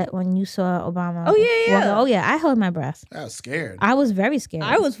you saw Obama. Oh yeah. Oh yeah, I held my breath. I was scared. I was very scared.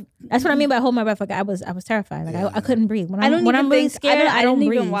 That's what I mean by hold my breath. Like I was terrified. I couldn't breathe. When I'm really scared, I don't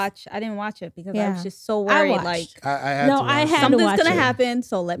breathe. I didn't watch it because I was just so worried. I had to watch it. Something's gonna happen.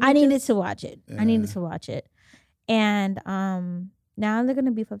 So let me. I needed to watch it. Yeah. I needed to watch it, and now they're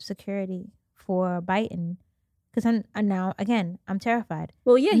gonna beef up security for Biden. Because I'm terrified.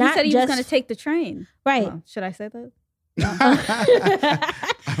 Well, yeah, he said he was going to take the train. Right. Well, should I say that?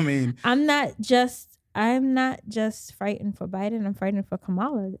 I mean, I'm not just frightened for Biden. I'm frightened for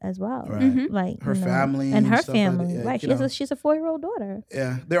Kamala as well. Right. Like her family and her family. Like right. She's a 4-year-old daughter.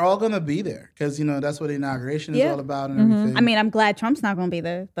 Yeah, they're all going to be there because that's what the inauguration is all about and everything. I mean, I'm glad Trump's not going to be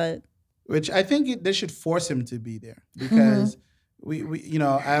there, but which I think they should force him to be there because. We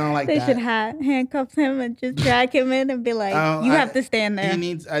I don't like that. They should handcuff him and just drag him in and be like, you have to stand there.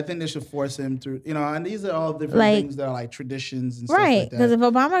 I think they should force him to, and these are all different things that are like traditions and stuff like that. Right, because if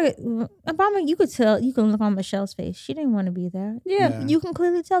Obama, you can look on Michelle's face. She didn't want to be there. Yeah. You can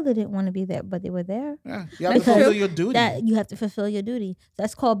clearly tell they didn't want to be there, but they were there. Yeah, you have to fulfill your duty. You have to fulfill your duty.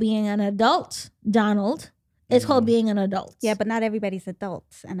 That's called being an adult, Donald. It's called being an adult. Yeah, but not everybody's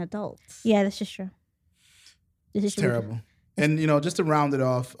adults and adults. Yeah, that's just true. It's terrible. And just to round it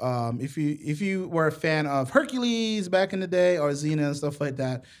off, if you were a fan of Hercules back in the day or Xena and stuff like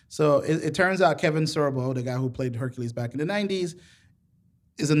that, so it turns out Kevin Sorbo, the guy who played Hercules back in the 90s,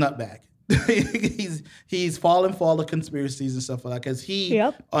 is a nutbag. he's fallen for all the conspiracies and stuff like that because he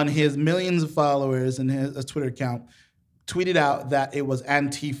on his millions of followers and his Twitter account tweeted out that it was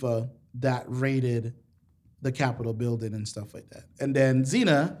Antifa that raided the Capitol building and stuff like that, and then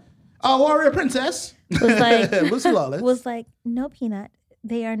Xena. Warrior Princess was like Lucy Lawless was like, no, Peanut,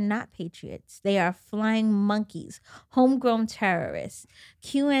 they are not patriots. They are flying monkeys, homegrown terrorists,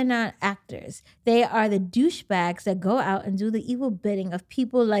 QAnon actors. They are the douchebags that go out and do the evil bidding of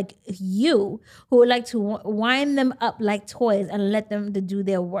people like you who would like to wind them up like toys and let them to do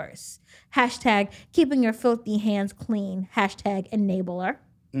their worst. Hashtag keeping your filthy hands clean. Hashtag enabler.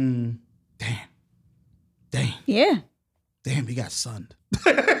 Damn. Yeah. Damn, he got sunned.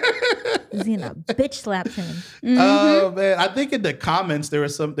 Xena bitch slapped him. Oh man, I think in the comments there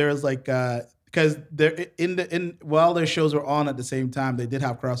was like because they're while their shows were on at the same time, they did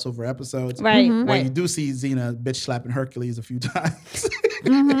have crossover episodes, Right, where right. you do see Xena bitch slapping Hercules a few times.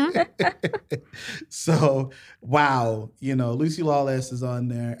 So wow, Lucy Lawless is on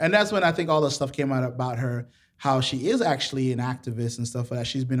there, and that's when I think all the stuff came out about her, how she is actually an activist and stuff like that.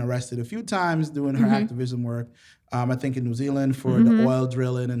 She's been arrested a few times doing her activism work. I think in New Zealand for the oil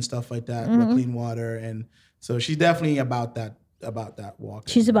drilling and stuff like that, with clean water, and so she's definitely about that walk.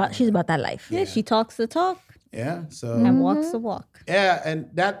 She's about that life. Yeah, she talks the talk Yeah, so and walks the walk. yeah, and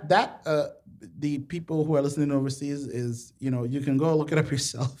that the people who are listening overseas is, you can go look it up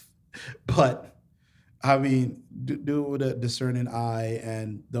yourself, but I mean, do it with a discerning eye,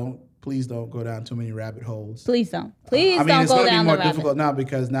 and please don't go down too many rabbit holes. Please don't. Please I mean, don't it's go going to be down more the rabbit. difficult now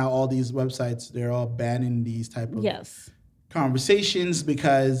because now all these websites, they're all banning these type of Yes. conversations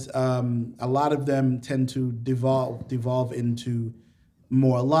because a lot of them tend to devolve into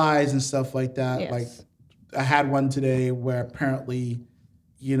more lies and stuff like that. Yes. Like I had one today where apparently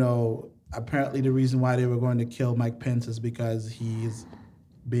the reason why they were going to kill Mike Pence is because he's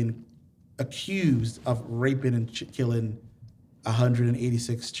been accused of raping and killing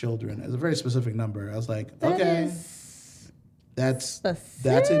 186 children. It's a very specific number. I was like, okay, that's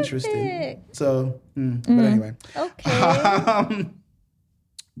interesting. So, but anyway. Okay.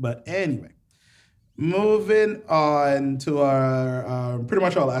 But anyway, moving on to our pretty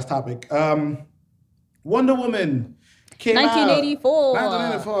much our last topic. Wonder Woman came 1984. out.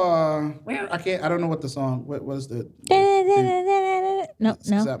 1984. I don't know what the song. What is the? No.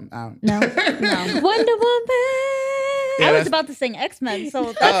 No. Wonder Woman. Yeah, I was about to sing X-Men,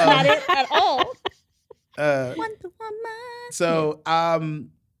 so that's not it at all. Wonder Woman. So,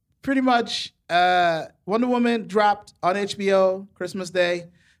 pretty much, Wonder Woman dropped on HBO Christmas Day,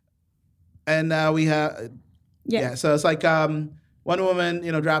 and we have So it's like Wonder Woman,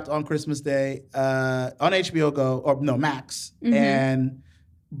 dropped on Christmas Day on HBO Go or no Max, and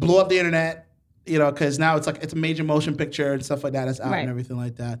blew up the internet. Because now it's a major motion picture and stuff like that that's out and everything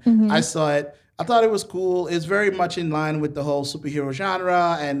like that. I saw it. I thought it was cool. It's very much in line with the whole superhero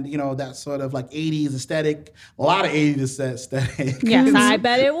genre and, that sort of like 80s aesthetic. A lot of 80s aesthetic. Yes, I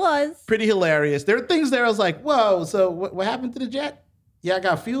bet it was. Pretty hilarious. There are things there I was like, whoa, so what happened to the jet? Yeah, I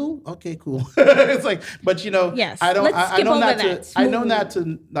got fuel. Okay, cool. It's like, but yes. I don't. Let's skip over that. I know not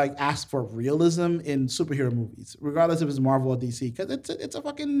to like ask for realism in superhero movies, regardless if it's Marvel or DC, because it's a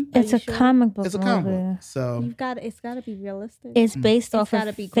fucking. It's a comic book. It's a comic movie. book. So It's got to be realistic. It's based off gotta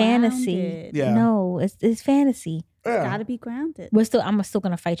of be fantasy. grounded. Yeah. No, it's fantasy. It's got to be grounded. I'm still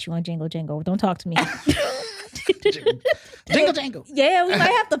gonna fight you on Jingle Jangle. Don't talk to me. Jingle jangle. Yeah, we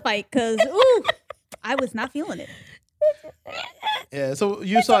might have to fight because I was not feeling it. Yeah. So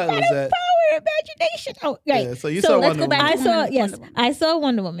you saw it, Lizette. Power, imagination. Oh, right. Yeah. So you saw let's Wonder go back Woman. to Wonder Woman. I saw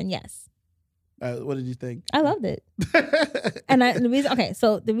Wonder Woman. Yes, What did you think? I loved it. And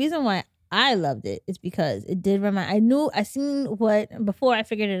the reason why I loved it is because it did remind. Before I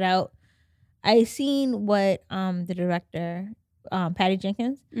figured it out, I seen what the director, Patty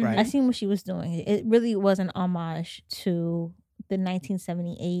Jenkins, Right. I seen what she was doing. It really was an homage to the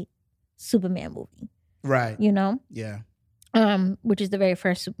 1978 Superman movie. Right. Yeah. Which is the very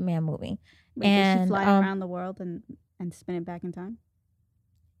first Superman movie. Wait, did she fly around the world and spin it back in time?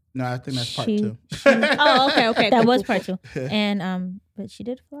 No, I think that's part two. Oh, okay. That was part two. And but she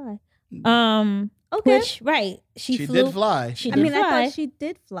did fly. Okay. Which she flew, did fly. She I did mean, fly. I thought she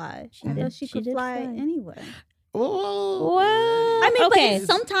did fly. I thought she could did fly fly. anywhere. Whoa. What? I mean, okay. but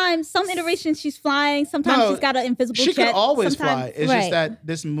sometimes, some iterations she's flying. Sometimes she's got an invisible jet. She could always sometimes, fly. It's Right. just that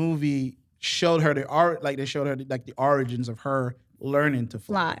this movie showed her the origins of her learning to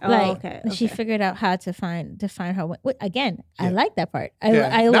fly. fly. Oh, okay. She figured out how to find her way. Again, I Yeah. like that part.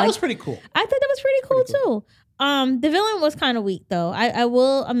 That was pretty cool. I thought that was pretty cool too. The villain was kind of weak though. I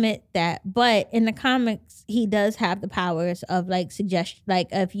will admit that. But in the comics, he does have the powers of like suggestion. Like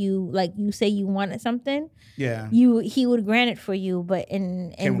if you say you wanted something, Yeah. he would grant it for you. But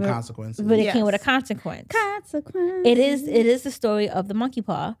Came with consequences. But it Yes. came with a consequence. Consequence. It is the story of the monkey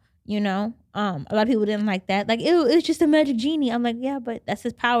paw. A lot of people didn't like that. Like, it's just a magic genie. I'm like, yeah, but that's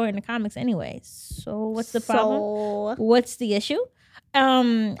his power in the comics anyway. So what's the problem? What's the issue? How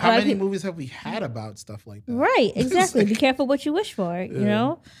many movies have we had about stuff like that? Right, exactly. Be careful what you wish for, you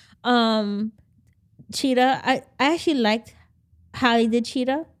know? Cheetah, I actually liked how they did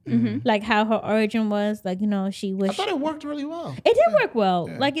Cheetah, like how her origin was, like, you know, she wished. I thought it worked really well. It did work well,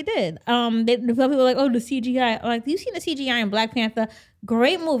 like it did. The people were like, "Oh, the CGI." I'm like, you seen the CGI in Black Panther?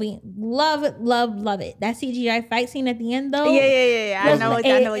 Great movie, love it, love it. That CGI fight scene at the end, though. Yeah. I know what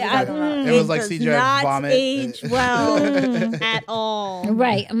you're talking about. It was like CGI not vomit. Age well at all.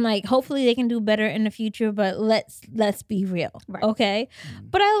 Right. I'm like, hopefully they can do better in the future, but let's be real, okay?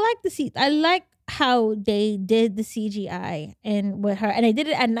 But I like how they did the CGI and with her, and they did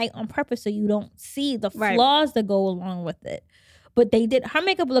it at night on purpose so you don't see the flaws that go along with it. But they did, her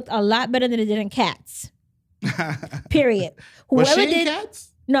makeup looked a lot better than it did in Cats. Period. Was she in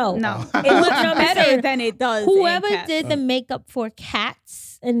Cats? No. It looks better than it does. Whoever did the makeup for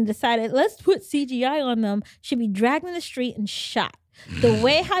Cats and decided let's put CGI on them should be dragged in the street and shot. The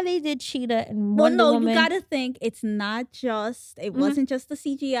way how they did Cheetah and Wonder Woman. You gotta think it wasn't just the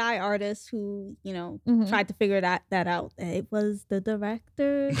CGI artists who, you know, tried to figure that out. It was the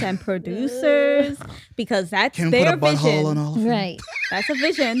directors and producers because that's their vision. Right. That's a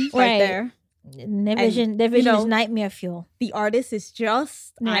vision right there. Their vision is nightmare fuel. The artist is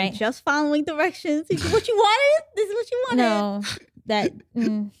just, I'm just following directions. This is what you wanted? This is what you wanted? No, that...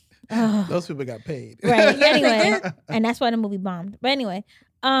 Those people got paid. Right. Anyway, and that's why the movie bombed. But anyway,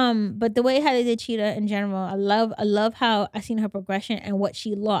 but the way how they did Cheetah in general, I love how I seen her progression and what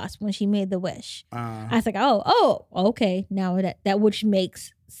she lost when she made the wish. I was like, oh, okay. Now that which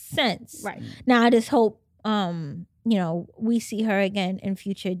makes sense. Right. Now I just hope you know, we see her again in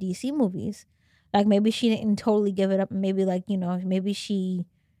future DC movies. Like maybe she didn't totally give it up, and maybe like, you know, maybe she,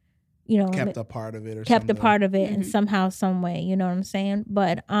 you know, kept a part of it in somehow, some way, you know what I'm saying?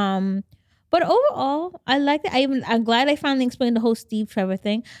 But overall, I like it. I'm glad I finally explained the whole Steve Trevor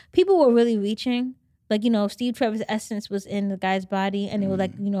thing. People were really reaching. Like, you know, Steve Trevor's essence was in the guy's body, and they were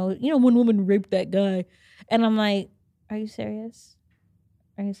like, you know, one woman raped that guy. And I'm like, are you serious?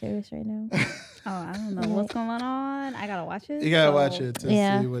 Are you serious right now? I don't know what's going on. I gotta watch it. You gotta watch it to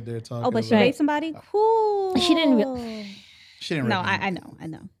see what they're talking about. Oh, but she raped somebody? Cool. She didn't rape No, I know.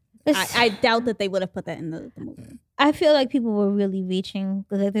 I doubt that they would have put that in the movie. I feel like people were really reaching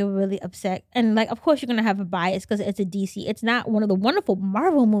because they were really upset. And like, of course, you're going to have a bias because it's a DC. It's not one of the wonderful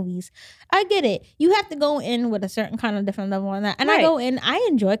Marvel movies. I get it. You have to go in with a certain kind of different level on that. And I go in, I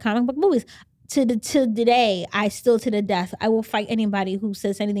enjoy comic book movies. To today, I still to the death, I will fight anybody who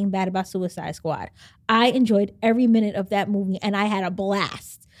says anything bad about Suicide Squad. I enjoyed every minute of that movie and I had a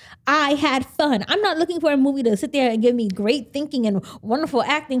blast. I had fun. I'm not looking for a movie to sit there and give me great thinking and wonderful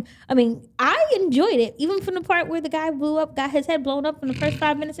acting. I mean, I enjoyed it, even from the part where the guy got his head blown up in the first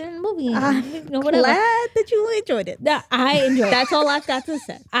 5 minutes in the movie. Whatever. Glad that you enjoyed it. I enjoyed it. That's all I've got to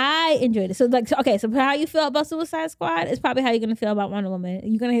say. I enjoyed it. So so how you feel about Suicide Squad is probably how you're gonna feel about Wonder Woman.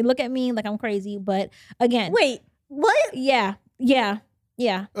 You're gonna look at me like I'm crazy, but again, wait, what? Yeah.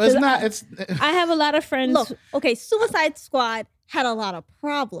 It's not. I have a lot of friends. Look, okay, Suicide Squad had a lot of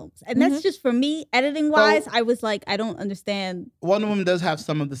problems, and that's just for me. Editing wise, I was like, I don't understand. Wonder Woman does have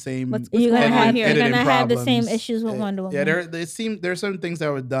some of the same. You're gonna have the same issues with Wonder Woman. Yeah, there are certain things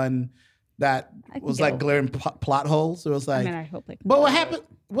that were done that was like glaring plot holes. So it was like, I hope like. But what happened?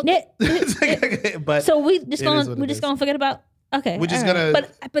 But so we're just gonna forget about. Okay, we're just gonna.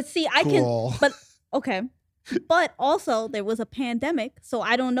 But see, I can. But okay. But also, there was a pandemic, so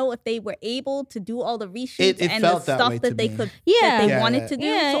I don't know if they were able to do all the reshoots and the stuff that they could, that they wanted to do.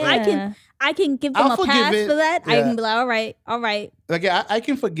 So I can give them a pass for that. I can be like, all right. Like I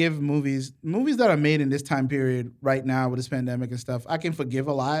can forgive movies that are made in this time period right now with this pandemic and stuff. I can forgive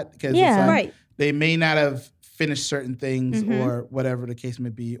a lot because they may not have finished certain things or whatever the case may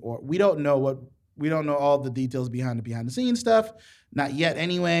be, or we don't know all the details behind the scenes stuff. Not yet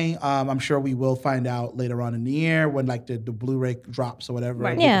anyway. I'm sure we will find out later on in the year when like the Blu-ray drops or whatever.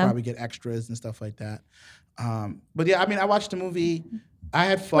 Right. We'll probably get extras and stuff like that. But yeah, I mean, I watched the movie. I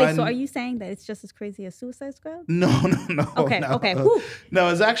had fun. Wait, so are you saying that it's just as crazy as Suicide Squad? No. Okay. No,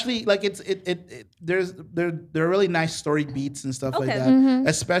 it's actually like there are really nice story beats and stuff like that.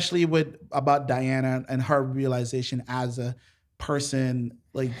 Especially about Diana and her realization as a person,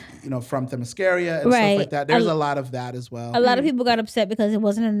 like, from Themyscira and stuff like that. There's a lot of that as well. A lot of people got upset because it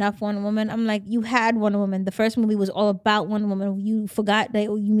wasn't enough Wonder Woman. I'm like, you had Wonder Woman. The first movie was all about Wonder Woman. You forgot that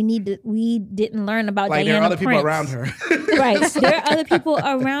we didn't learn about Diana Prince. There are other people around her. Right. There are other people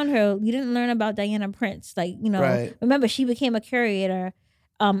around her. You didn't learn about Diana Prince. Like, remember, she became a curator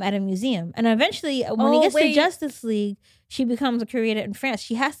at a museum. And eventually, when he gets to Justice League, she becomes a curator in France.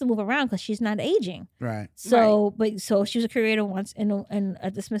 She has to move around because she's not aging. Right. So she was a curator once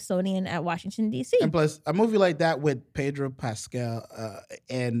at the Smithsonian at Washington, D.C. And plus, a movie like that with Pedro Pascal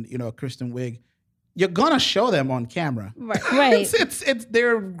and Kristen Wiig, you're gonna show them on camera. Right. It's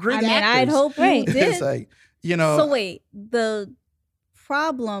they're great actors. I'd hope you did. It's like, you know. So wait, the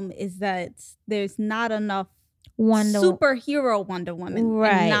problem is that there's not enough superhero Wonder Woman,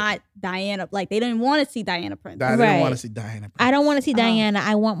 right? And not Diana. Like they didn't want to see Diana Prince. I didn't want to see Diana Prince. I don't want to see Diana.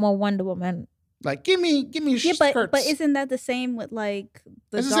 I want more Wonder Woman. Like give me skirts. But isn't that the same with like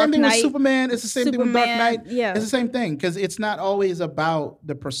it's the Dark same thing Knight, with Superman. It's the same thing with Dark Knight. Yeah, it's the same thing because it's not always about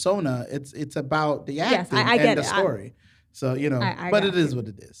the persona. It's about the acting I get and the it. story. So you know, but it is what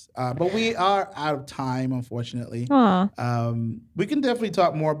it is. But we are out of time, unfortunately. We can definitely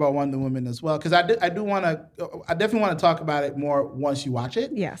talk more about Wonder Woman as well because I definitely want to talk about it more once you watch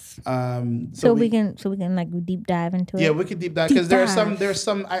it. Yes. So we can like deep dive into it. Yeah, we can deep dive because there's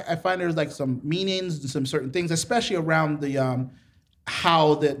some. I find there's like some meanings and some certain things, especially around the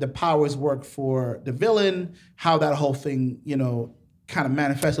how the powers work for the villain, how that whole thing kind of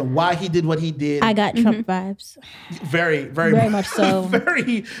manifests and why he did what he did. I got Trump vibes. Very much so.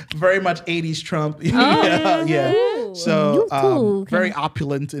 very, very much 80s Trump. Yeah. So very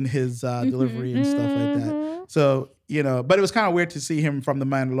opulent in his delivery and stuff like that. So, but it was kind of weird to see him from The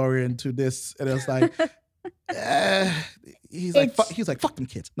Mandalorian to this. And it was like, he's like, fuck them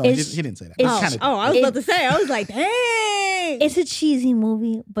kids. No, he didn't say that. I was about to say, I was like, dang. It's a cheesy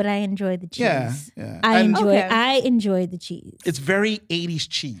movie, but I enjoy the cheese. Yeah. I enjoy the cheese. It's very 80s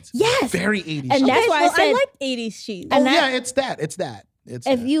cheese. Yes. Very 80s and that's why I said I like 80s cheese. It's that.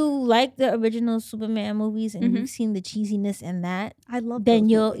 If you like the original Superman movies and you've seen the cheesiness in that, I love. Then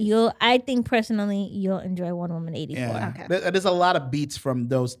I think personally you'll enjoy Wonder Woman 84. Yeah. Okay. There's a lot of beats from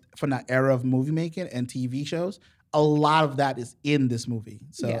that era of movie making and TV shows. A lot of that is in this movie.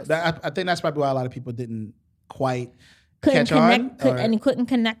 So I think that's probably why a lot of people didn't quite catch on. Couldn't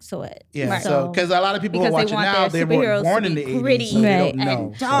connect to it. Yeah, right. So because a lot of people who are watching now, they weren't born in the 80s, so they don't know.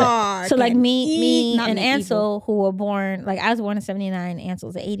 And dark. So like me and Ansel, who were born, like I was born in 79,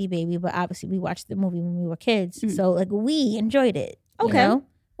 Ansel's an 80 baby, but obviously we watched the movie when we were kids. So like we enjoyed it. Okay.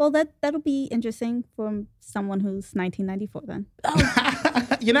 Well, that'll be interesting from someone who's 1994 then.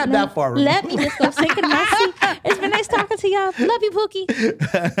 You're not that far removed. Let me just go sink in my seat. It's been nice talking to y'all. Love you, Pookie.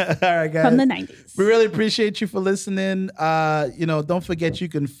 All right, guys. From the 90s. We really appreciate you for listening. Don't forget you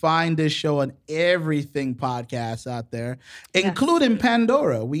can find this show on everything podcasts out there, including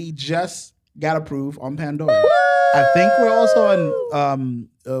Pandora. We just got approved on Pandora. I think we're also on,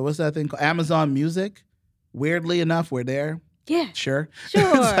 what's that thing called? Amazon Music. Weirdly enough, we're there. Yeah. Sure.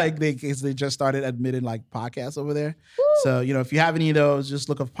 It's like they just started admitting like podcasts over there. Woo. So, if you have any of those, just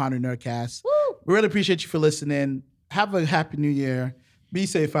look up Ponder Nerdcast. Woo. We really appreciate you for listening. Have a happy new year. Be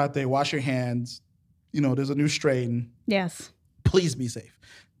safe out there. Wash your hands. There's a new strain. Yes. Please be safe.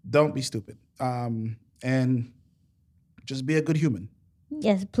 Don't be stupid. And just be a good human.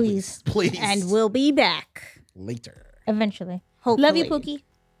 Yes, please. Please. And we'll be back. Later. Eventually. Hopefully. Love you, Pookie.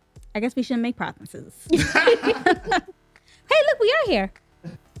 I guess we shouldn't make promises. Hey, look, we are here.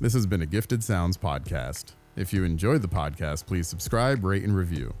 This has been a Gifted Sounds podcast. If you enjoyed the podcast, please subscribe, rate, and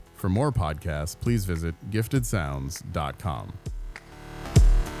review. For more podcasts, please visit giftedsounds.com.